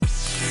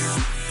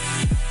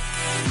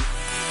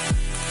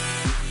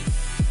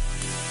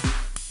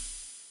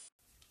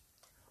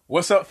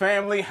What's up,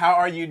 family? How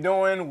are you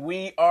doing?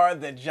 We are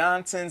the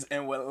Johnsons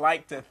and would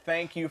like to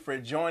thank you for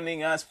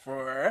joining us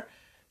for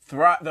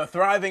the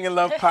Thriving in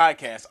Love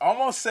podcast.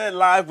 Almost said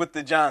live with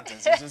the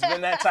Johnsons. It's just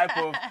been that type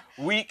of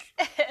week.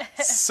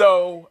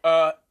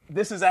 So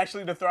this is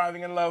actually the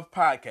Thriving in Love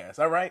podcast,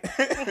 all right?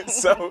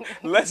 So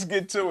let's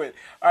get to it.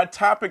 Our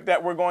topic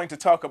that we're going to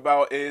talk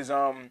about is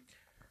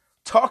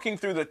talking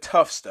through the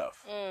tough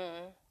stuff.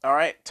 All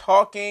right?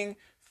 Talking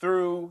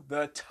through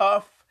the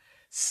tough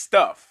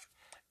stuff.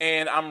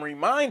 And I'm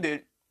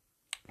reminded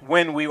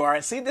when we were,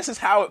 and see, this is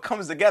how it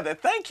comes together.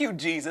 Thank you,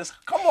 Jesus.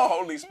 Come on,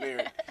 Holy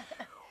Spirit.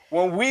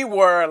 When we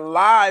were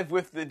live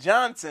with the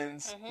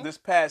Johnsons this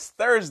past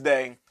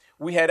Thursday,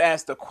 we had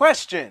asked a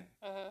question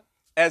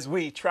as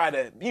we try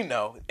to,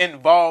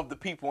 involve the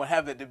people and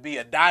have it to be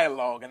a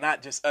dialogue and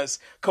not just us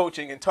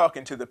coaching and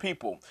talking to the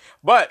people.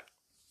 But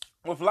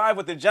with Live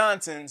with the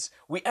Johnsons,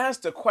 we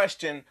asked a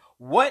question: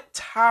 what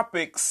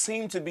topics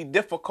seem to be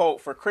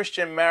difficult for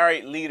Christian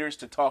married leaders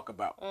to talk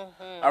about?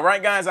 All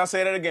right, guys, I'll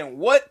say that again.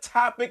 What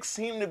topics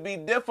seem to be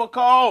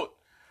difficult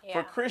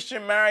for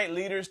Christian married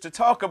leaders to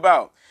talk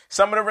about?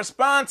 Some of the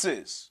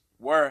responses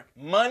were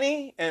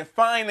money and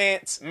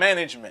finance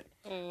management,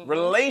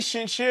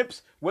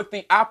 relationships with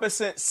the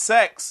opposite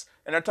sex,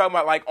 and they're talking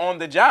about like on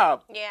the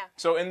job.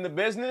 So in the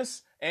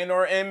business and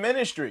or in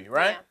ministry,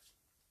 right?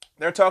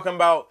 They're talking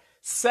about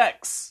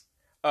sex,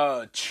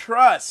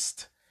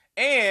 trust,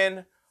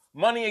 and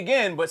money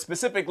again, but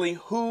specifically,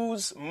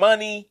 whose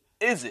money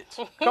is it?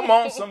 Come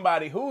on,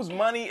 somebody. Whose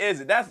money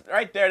is it? That's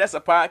right there. That's a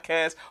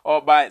podcast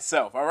all by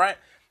itself, all right?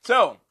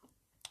 So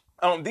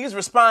these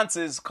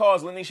responses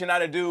caused Lanisha and I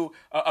to do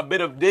a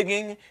bit of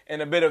digging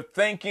and a bit of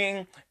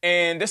thinking,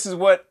 and this is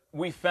what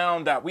we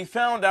found out. We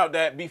found out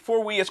that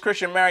before we as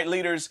Christian married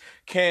leaders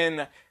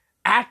can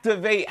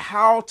activate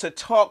how to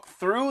talk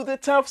through the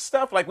tough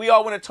stuff, like we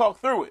all want to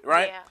talk through it,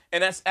 right?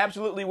 And that's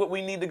absolutely what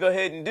we need to go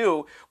ahead and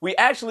do. We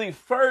actually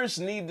first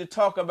need to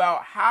talk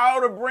about how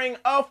to bring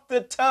up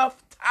the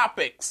tough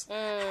topics.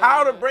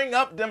 How to bring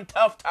up them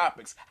tough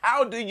topics.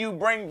 How do you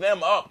bring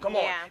them up? Come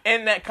on,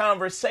 in that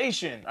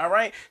conversation, all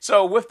right?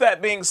 So with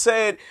that being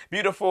said,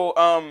 beautiful,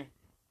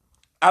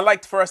 I'd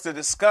like for us to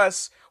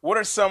discuss what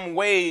are some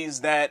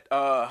ways that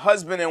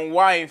husband and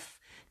wife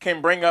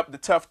can bring up the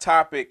tough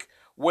topic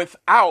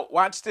without,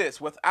 watch this,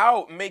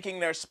 without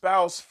making their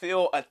spouse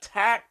feel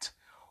attacked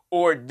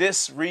or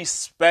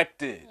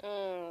disrespected.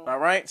 All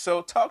right?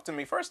 So talk to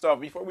me. First off,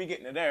 before we get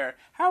into there,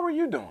 how are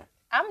you doing?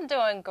 I'm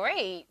doing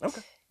great.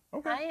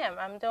 Okay.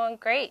 I'm doing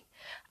great.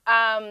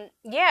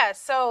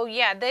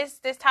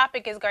 This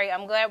topic is great.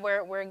 I'm glad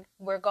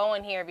we're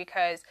going here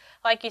because,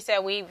 like you said,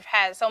 we've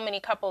had so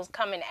many couples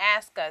come and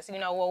ask us,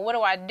 well, what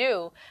do I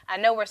do? I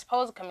know we're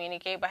supposed to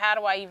communicate, but how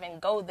do I even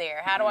go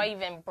there? How do I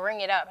even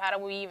bring it up? How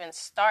do we even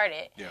start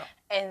it?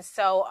 And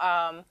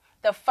so,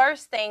 the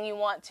first thing you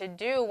want to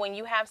do when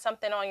you have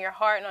something on your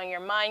heart and on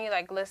your mind, you're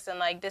like, listen,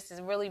 like this has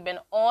really been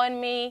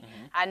on me.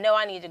 I know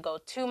I need to go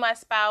to my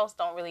spouse.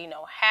 Don't really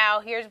know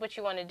how. Here's what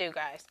you want to do,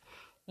 guys.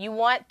 You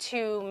want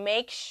to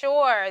make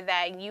sure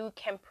that you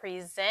can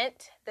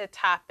present the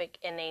topic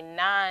in a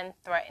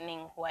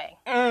non-threatening way,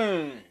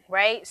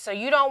 right? So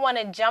you don't want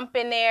to jump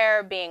in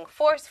there being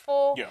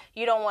forceful.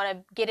 You don't want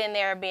to get in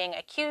there being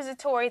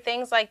accusatory,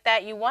 things like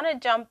that. You want to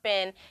jump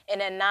in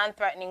a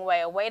non-threatening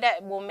way, a way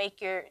that will make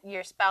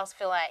your spouse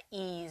feel at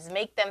ease,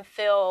 make them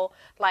feel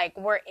like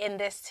we're in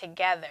this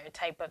together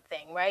type of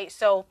thing, right?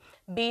 So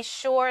be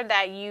sure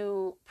that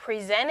you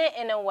present it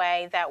in a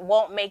way that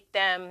won't make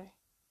them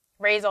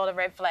raise all the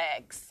red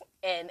flags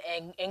and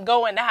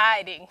go into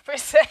hiding, per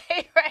se,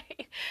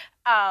 right?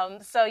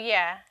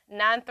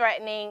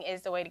 Non-threatening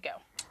is the way to go.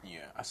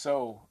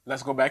 So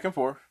let's go back and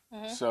forth.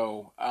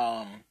 So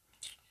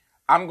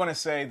I'm going to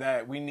say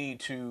that we need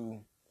to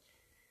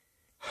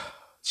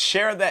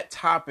share that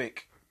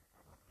topic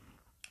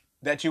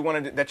that you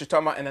wanted, that you're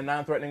talking about in a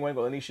non-threatening way,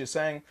 what Anisha is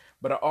saying,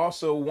 but I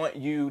also want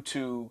you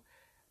to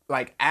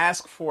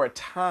ask for a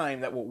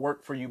time that will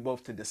work for you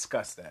both to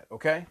discuss that,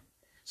 okay?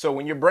 So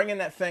when you're bringing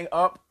that thing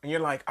up and you're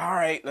like, all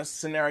right, let's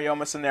scenario,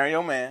 I'm a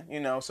scenario man,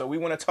 so we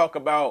want to talk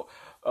about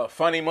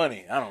funny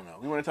money. I don't know.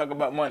 We want to talk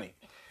about money.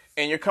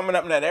 And you're coming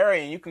up in that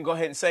area and you can go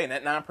ahead and say in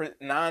that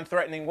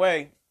non-threatening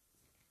way,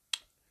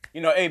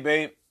 hey,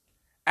 babe,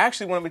 I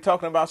actually want to be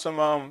talking about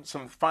some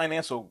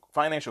financial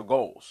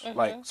goals,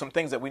 like some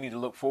things that we need to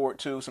look forward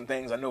to, some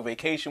things. I know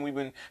vacation we've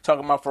been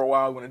talking about for a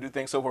while. We want to do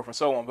things so forth and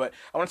so on. But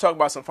I want to talk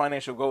about some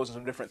financial goals and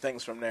some different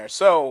things from there.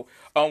 So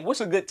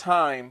what's a good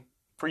time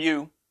for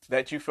you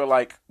that you feel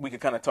like we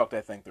could kind of talk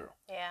that thing through?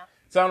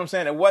 So what I'm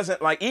saying, it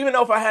wasn't like, even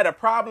though if I had a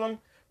problem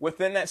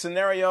within that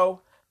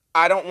scenario,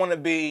 I don't want to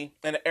be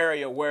in an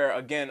area where,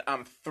 again,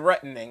 I'm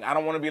threatening. I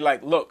don't want to be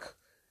like, look,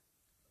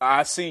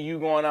 I see you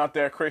going out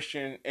there,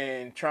 Christian,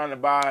 and trying to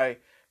buy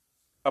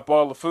up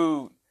all the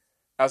food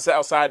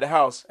outside the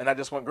house, and I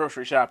just went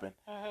grocery shopping.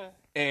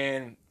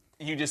 And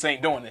you just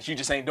ain't doing this. You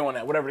just ain't doing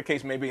that. Whatever the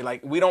case may be.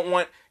 Like, you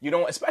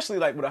don't, especially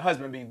like with a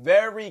husband, be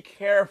very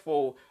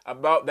careful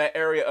about that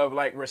area of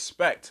like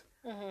respect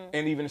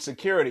and even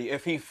security.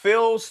 If he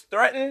feels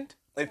threatened,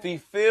 If he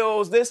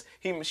feels this,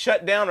 he must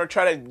shut down or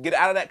try to get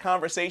out of that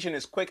conversation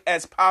as quick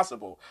as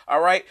possible.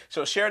 All right.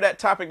 So share that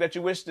topic that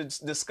you wish to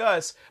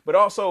discuss, but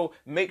also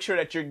make sure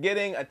that you're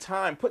getting a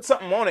time. Put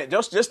something on it.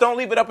 Just don't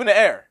leave it up in the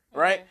air.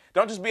 Right.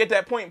 Don't just be at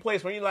that point in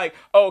place when you're like,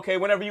 oh, okay,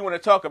 whenever you want to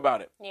talk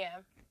about it. Yeah.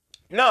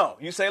 No,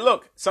 you say,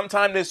 look,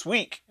 sometime this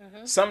week,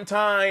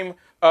 sometime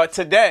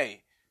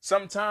today,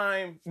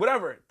 sometime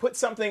whatever. Put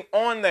something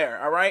on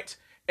there. All right.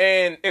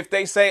 And if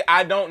they say,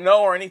 I don't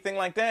know or anything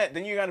like that,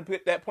 then you got to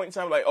put that point in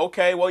time like,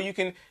 okay, well, you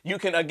can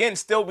again,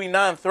 still be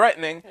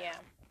non-threatening,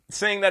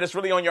 saying that it's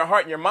really on your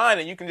heart and your mind.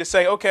 And you can just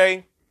say,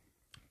 okay,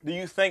 do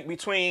you think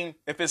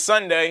if it's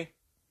Sunday,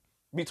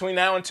 between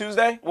now and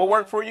Tuesday will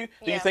work for you?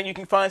 Do you think you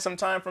can find some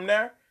time from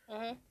there?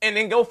 And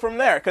then go from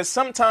there. Because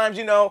sometimes,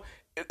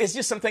 it's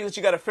just some things that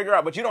you got to figure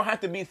out, but you don't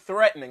have to be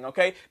threatening,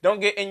 okay? Don't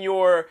get in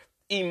your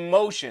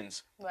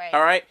emotions. Right.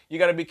 All right? You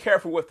got to be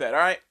careful with that, all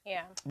right?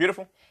 Yeah.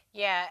 Beautiful?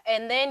 Yeah,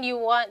 and then you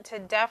want to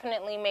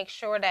definitely make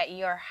sure that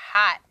you're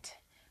hot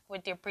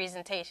with your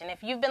presentation.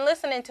 If you've been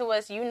listening to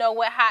us, you know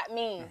what hot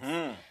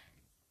means.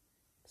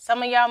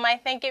 Some of y'all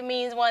might think it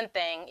means one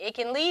thing. It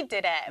can lead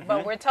to that,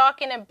 but we're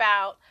talking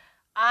about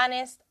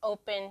honest,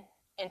 open,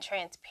 and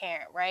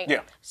transparent, right?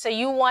 Yeah. So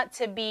you want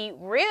to be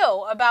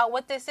real about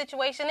what this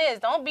situation is.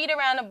 Don't beat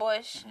around the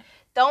bush.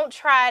 Don't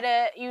try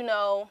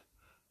to,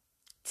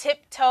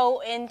 tiptoe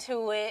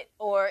into it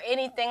or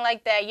anything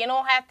like that. You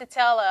don't have to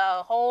tell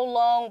a whole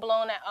long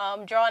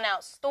drawn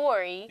out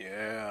story.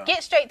 Yeah.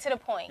 Get straight to the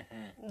point.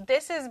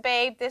 This is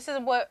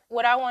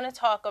what I want to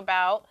talk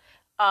about.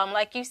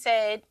 Like you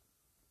said,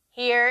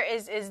 here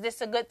is this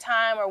a good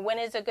time or when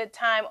is a good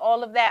time,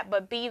 all of that,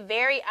 but be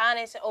very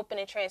honest, open,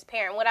 and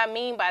transparent. What I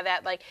mean by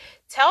that, like,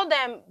 tell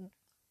them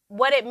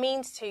what it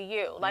means to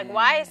you, like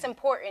why it's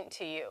important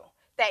to you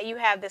that you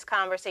have this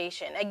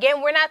conversation.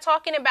 Again, we're not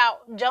talking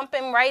about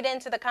jumping right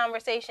into the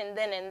conversation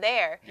then and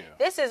there. Yeah.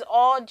 This is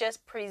all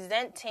just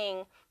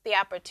presenting the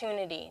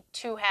opportunity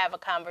to have a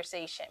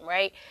conversation,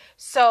 right?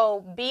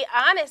 So be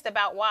honest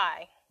about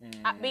why.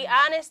 Be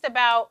honest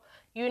about,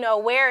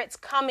 where it's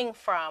coming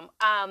from.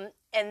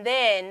 And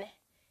then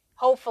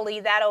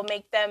hopefully that'll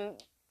make them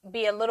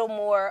be a little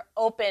more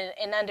open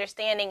and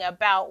understanding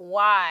about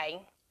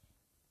why,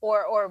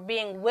 or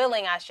being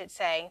willing, I should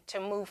say, to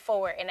move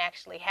forward and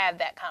actually have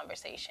that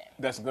conversation.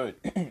 That's good.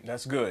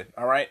 That's good.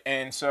 All right.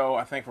 And so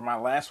I think for my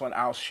last one,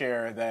 I'll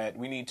share that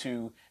we need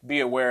to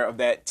be aware of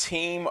that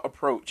team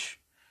approach,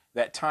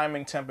 that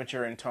timing,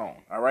 temperature, and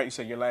tone. All right. You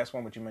said your last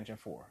one, but you mentioned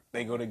 4.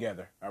 They go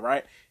together. All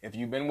right. If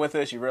you've been with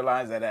us, you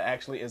realize that it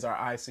actually is our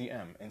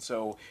ICM. And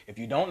so if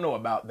you don't know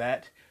about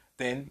that,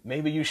 then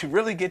maybe you should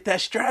really get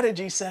that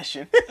strategy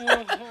session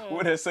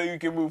with us so you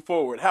can move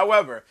forward.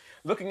 However,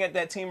 looking at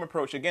that team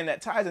approach, again,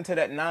 that ties into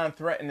that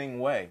non-threatening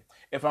way.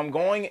 If I'm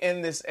going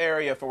in this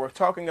area, if we're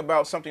talking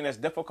about something that's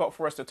difficult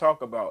for us to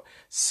talk about,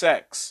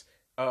 sex,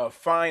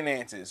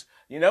 finances,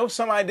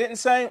 some I didn't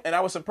say, and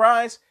I was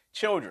surprised,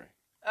 children.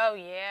 Oh,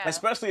 yeah.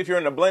 Especially if you're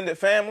in a blended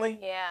family.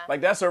 Yeah.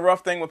 Like, that's a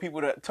rough thing with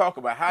people to talk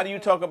about. How do you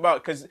talk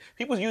about, because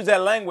people use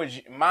that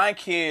language, my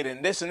kid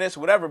and this,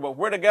 whatever, but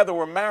we're together,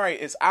 we're married,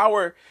 it's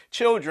our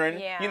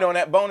children, and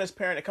that bonus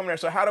parent that come there.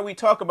 So how do we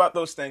talk about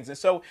those things? And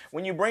so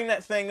when you bring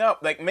that thing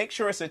up, like, make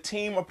sure it's a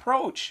team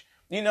approach.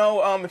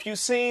 If you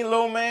seen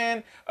little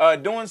man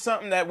doing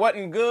something that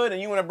wasn't good and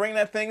you want to bring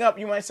that thing up,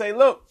 you might say,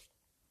 look,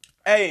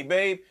 hey,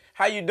 babe,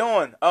 how you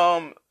doing?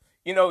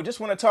 Just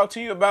want to talk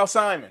to you about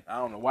Simon. I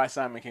don't know why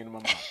Simon came to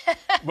my mind,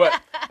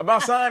 but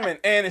about Simon.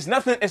 And it's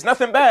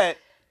nothing bad.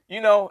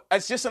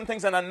 It's just some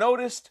things that I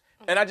noticed,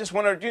 and I just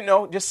want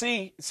to, just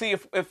see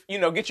if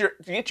get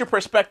your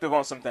perspective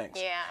on some things.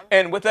 Yeah.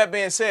 And with that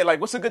being said, like,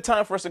 what's a good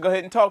time for us to go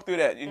ahead and talk through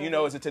that?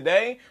 Is it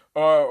today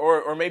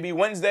or maybe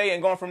Wednesday,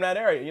 and going from that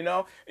area,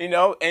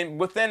 and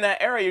within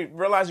that area,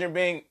 realizing you're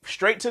being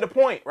straight to the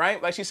point,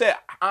 right? Like she said,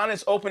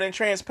 honest, open, and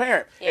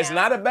transparent. Yeah. It's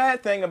not a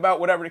bad thing about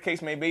whatever the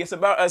case may be. It's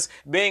about us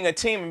being a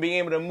team and being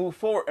able to move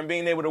forward and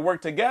being able to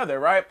work together,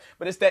 right?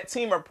 But it's that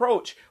team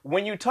approach.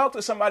 When you talk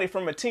to somebody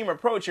from a team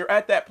approach, you're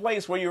at that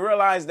place where you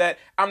realize that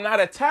I'm not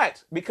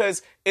attacked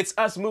because it's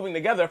us moving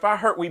together. If I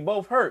hurt, we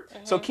both hurt.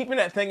 So keeping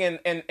that thing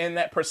in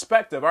that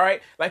perspective, all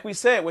right? Like we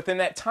said, within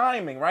that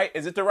timing, right?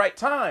 Is it the right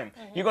time?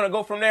 You're going to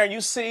go from there and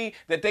you see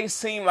that they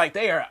seem like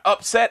they are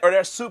upset or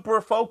they're super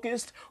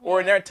focused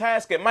or in their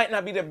task. It might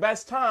not be the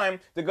best time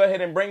to go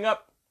ahead and bring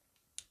up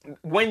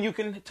when you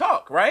can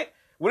talk, right?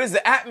 What is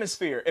the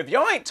atmosphere? If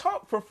y'all ain't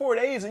talked for 4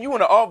 days and you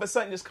want to all of a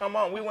sudden just come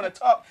on, we want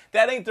to talk,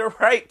 that ain't the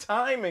right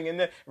timing and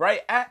the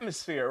right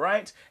atmosphere,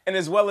 right? And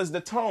as well as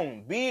the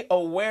tone. Be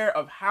aware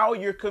of how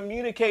you're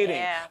communicating.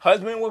 Yeah.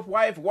 Husband with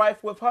wife,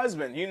 wife with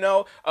husband.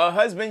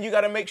 Husband, you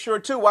got to make sure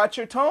too, watch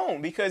your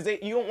tone, because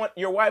you don't want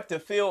your wife to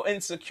feel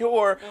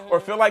insecure or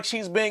feel like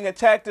she's being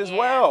attacked as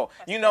well.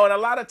 And a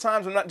lot of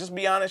times, I'm not, just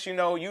be honest,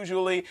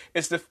 usually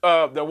it's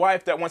the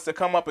wife that wants to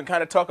come up and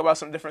kind of talk about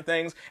some different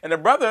things. And the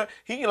brother,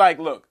 he like,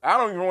 look, I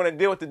don't even want to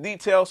deal with the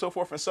details, so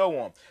forth and so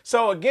on.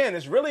 So again,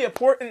 it's really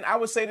important. I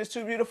would say this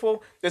too,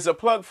 beautiful. There's a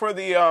plug for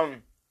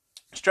the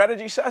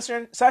strategy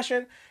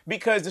session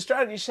because the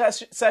strategy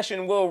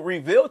session will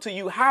reveal to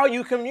you how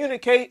you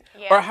communicate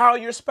or how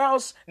your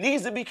spouse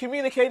needs to be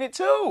communicated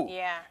to.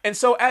 Yeah. And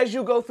so as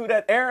you go through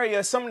that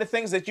area, some of the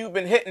things that you've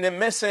been hitting and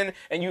missing,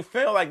 and you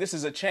feel like this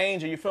is a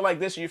change, or you feel like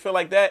this, or you feel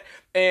like that,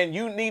 and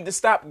you need to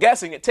stop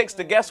guessing. It takes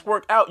the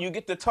guesswork out. You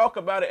get to talk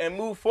about it and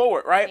move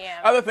forward, right? Yeah.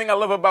 Other thing I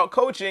love about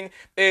coaching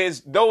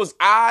is those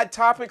odd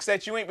topics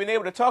that you ain't been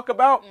able to talk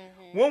about.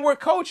 When we're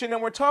coaching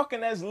and we're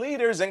talking as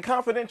leaders in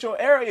confidential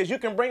areas, you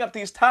can bring up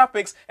these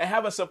topics and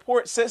have a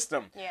support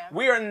system. Yeah.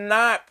 We are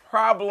not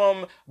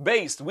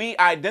problem-based. We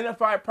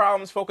identify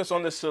problems, focus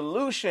on the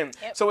solution.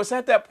 Yep. So it's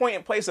at that point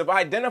in place of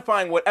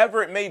identifying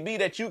whatever it may be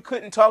that you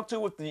couldn't talk to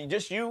with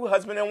just you,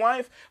 husband and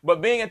wife, but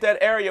being at that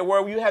area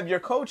where you have your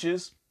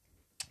coaches,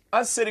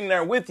 us sitting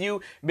there with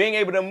you, being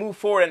able to move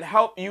forward and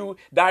help you,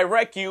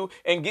 direct you,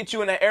 and get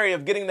you in that area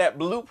of getting that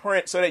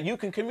blueprint so that you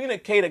can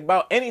communicate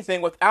about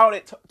anything without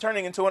it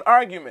turning into an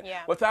argument,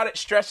 without it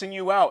stressing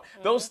you out.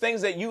 Those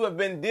things that you have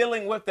been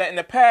dealing with that in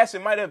the past,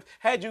 it might have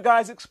had you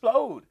guys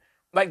explode.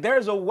 Like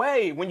there's a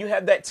way when you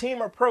have that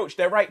team approach,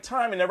 that right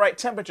time and the right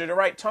temperature, the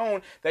right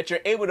tone, that you're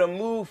able to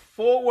move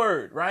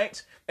forward,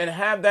 right? And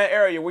have that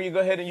area where you go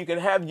ahead and you can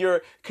have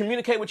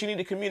communicate what you need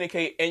to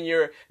communicate, and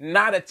you're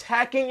not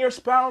attacking your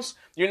spouse.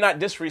 You're not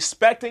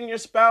disrespecting your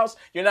spouse.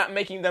 You're not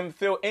making them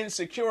feel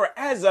insecure.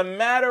 As a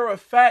matter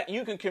of fact,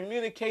 you can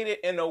communicate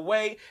it in a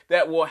way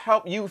that will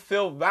help you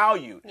feel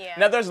valued. Yeah.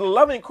 Now, there's a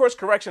loving course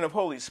correction of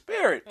Holy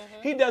Spirit.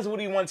 He does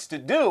what he wants to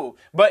do,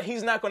 but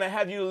he's not going to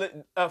have you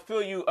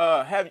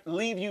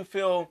leave you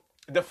feel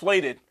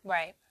deflated.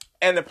 Right.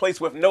 And the place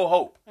with no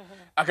hope.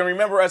 I can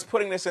remember us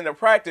putting this into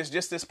practice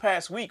just this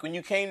past week when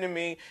you came to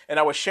me and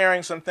I was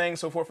sharing some things,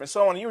 so forth and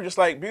so on. And you were just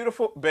like,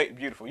 beautiful.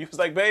 You was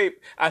like, babe,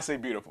 I say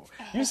beautiful.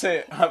 You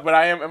said, but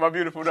am I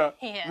beautiful though?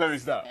 Yes. Let me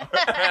stop.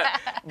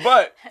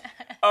 But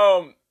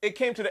it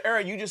came to the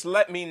area, you just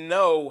let me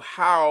know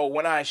how,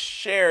 when I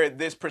shared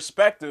this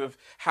perspective,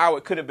 how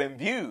it could have been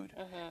viewed.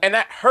 And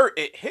that hurt.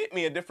 It hit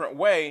me a different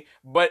way,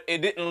 but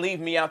it didn't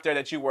leave me out there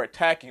that you were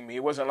attacking me.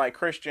 It wasn't like,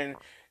 Christian,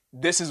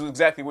 this is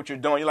exactly what you're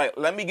doing. You're like,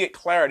 let me get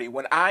clarity.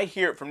 When I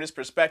hear it from this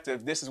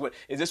perspective, is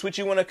this what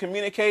you want to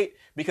communicate?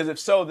 Because if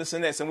so, this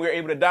and this. And we were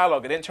able to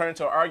dialogue. It didn't turn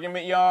into an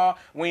argument, y'all.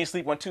 When you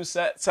sleep on two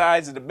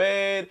sides of the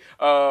bed,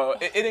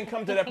 it didn't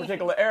come to that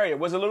particular area.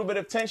 Was a little bit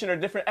of tension or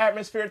different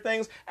atmosphere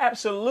things?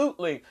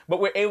 Absolutely.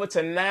 But we're able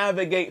to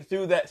navigate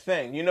through that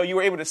thing. You know, you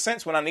were able to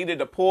sense when I needed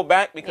to pull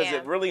back because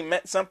it really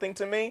meant something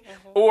to me,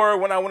 or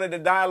when I wanted to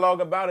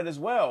dialogue about it as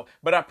well.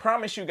 But I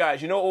promise you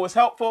guys, you know what was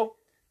helpful?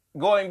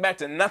 Going back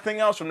to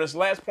nothing else from this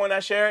last point I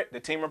shared, the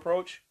team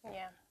approach.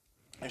 Yeah.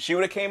 If she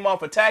would have came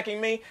off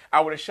attacking me, I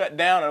would have shut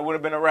down and it would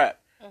have been a wrap.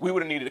 We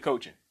would have needed a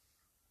coaching.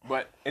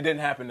 But it didn't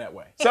happen that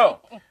way.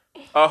 So,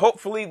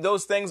 hopefully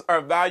those things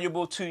are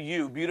valuable to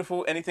you.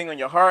 Beautiful. Anything on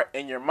your heart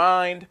and your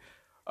mind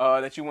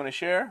that you want to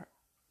share?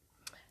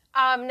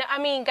 I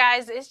mean,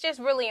 guys, it's just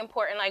really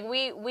important. Like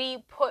we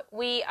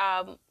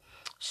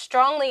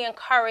strongly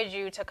encourage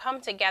you to come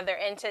together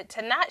and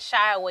to not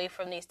shy away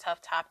from these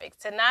tough topics,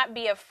 to not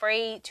be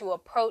afraid to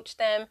approach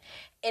them.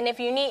 And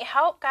if you need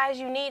help, guys,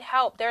 you need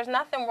help. There's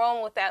nothing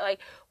wrong with that. Like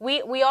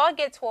we all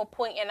get to a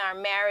point in our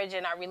marriage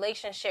and our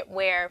relationship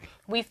where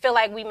we feel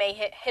like we may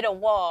hit a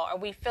wall, or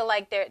we feel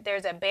like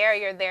there's a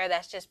barrier there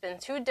that's just been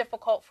too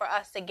difficult for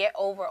us to get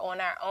over on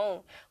our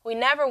own. We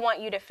never want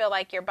you to feel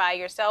like you're by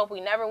yourself.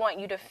 We never want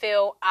you to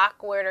feel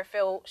awkward or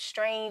feel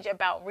strange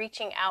about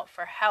reaching out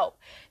for help.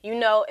 You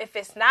know, if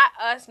it's not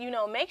us, you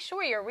know, make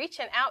sure you're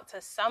reaching out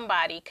to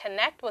somebody,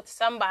 connect with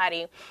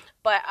somebody.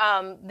 But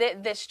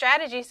the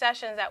strategy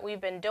sessions that we've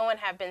been doing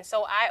have been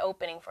so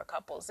eye-opening for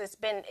couples.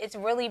 It's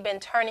really been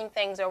turning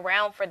things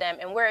around for them,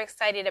 and we're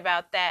excited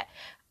about that.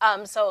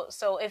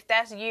 So if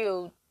that's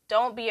you,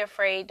 don't be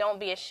afraid, don't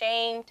be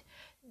ashamed,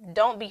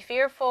 don't be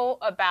fearful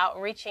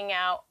about reaching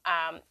out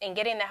and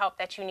getting the help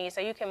that you need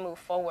so you can move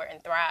forward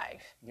and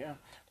thrive. Yeah,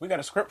 we got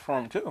a script for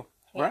them too,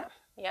 right?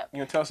 Yep. You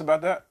want to tell us about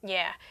that?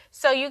 Yeah.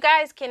 So you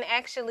guys can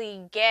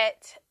actually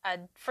get a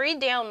free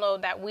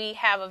download that we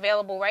have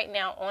available right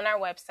now on our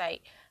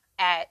website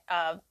at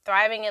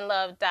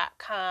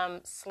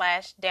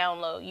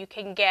thrivinginlove.com/download. You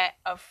can get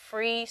a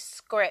free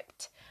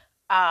script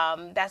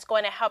that's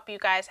going to help you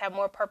guys have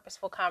more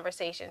purposeful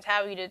conversations,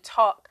 have you to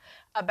talk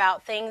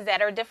about things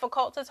that are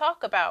difficult to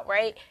talk about,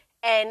 right?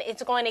 And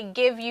it's going to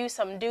give you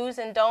some do's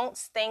and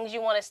don'ts, things you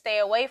want to stay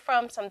away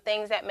from, some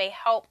things that may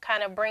help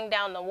kind of bring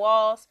down the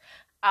walls.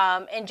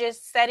 And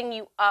just setting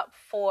you up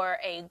for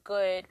a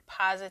good,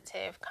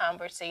 positive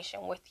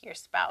conversation with your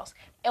spouse.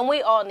 And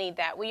we all need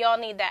that. We all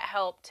need that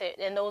help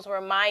and those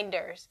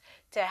reminders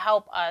to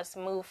help us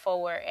move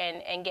forward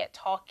and get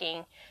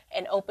talking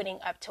and opening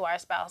up to our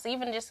spouse.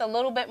 Even just a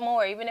little bit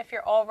more, even if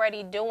you're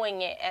already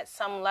doing it at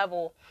some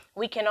level,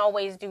 we can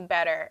always do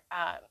better.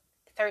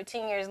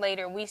 13 years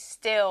later, we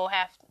still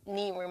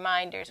need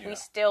reminders. Yeah. We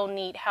still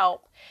need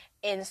help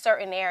in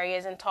certain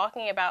areas and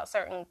talking about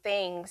certain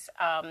things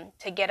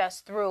to get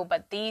us through.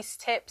 But these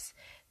tips,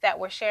 that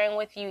we're sharing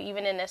with you,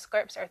 even in the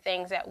scripts, are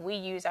things that we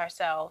use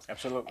ourselves.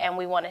 Absolutely. And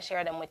we want to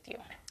share them with you.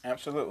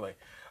 Absolutely.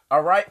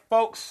 All right,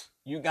 folks,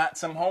 you got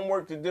some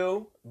homework to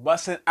do.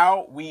 Bust it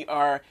out. We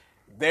are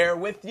there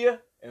with you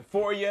and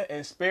for you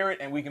in spirit,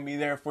 and we can be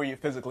there for you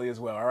physically as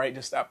well. All right,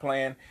 just stop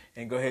playing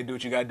and go ahead and do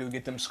what you got to do.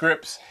 Get them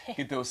scripts,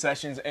 get those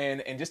sessions in,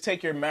 and just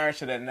take your marriage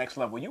to that next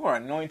level. You are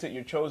anointed,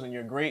 you're chosen,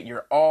 you're great,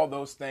 you're all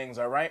those things,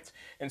 all right?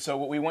 And so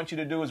what we want you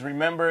to do is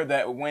remember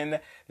that when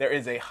there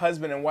is a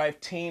husband and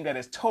wife team that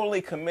is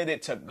totally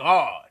committed to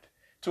God,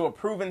 to a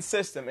proven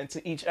system, and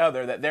to each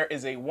other, that there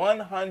is a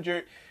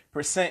 100%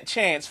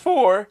 chance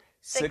for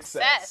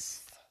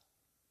success.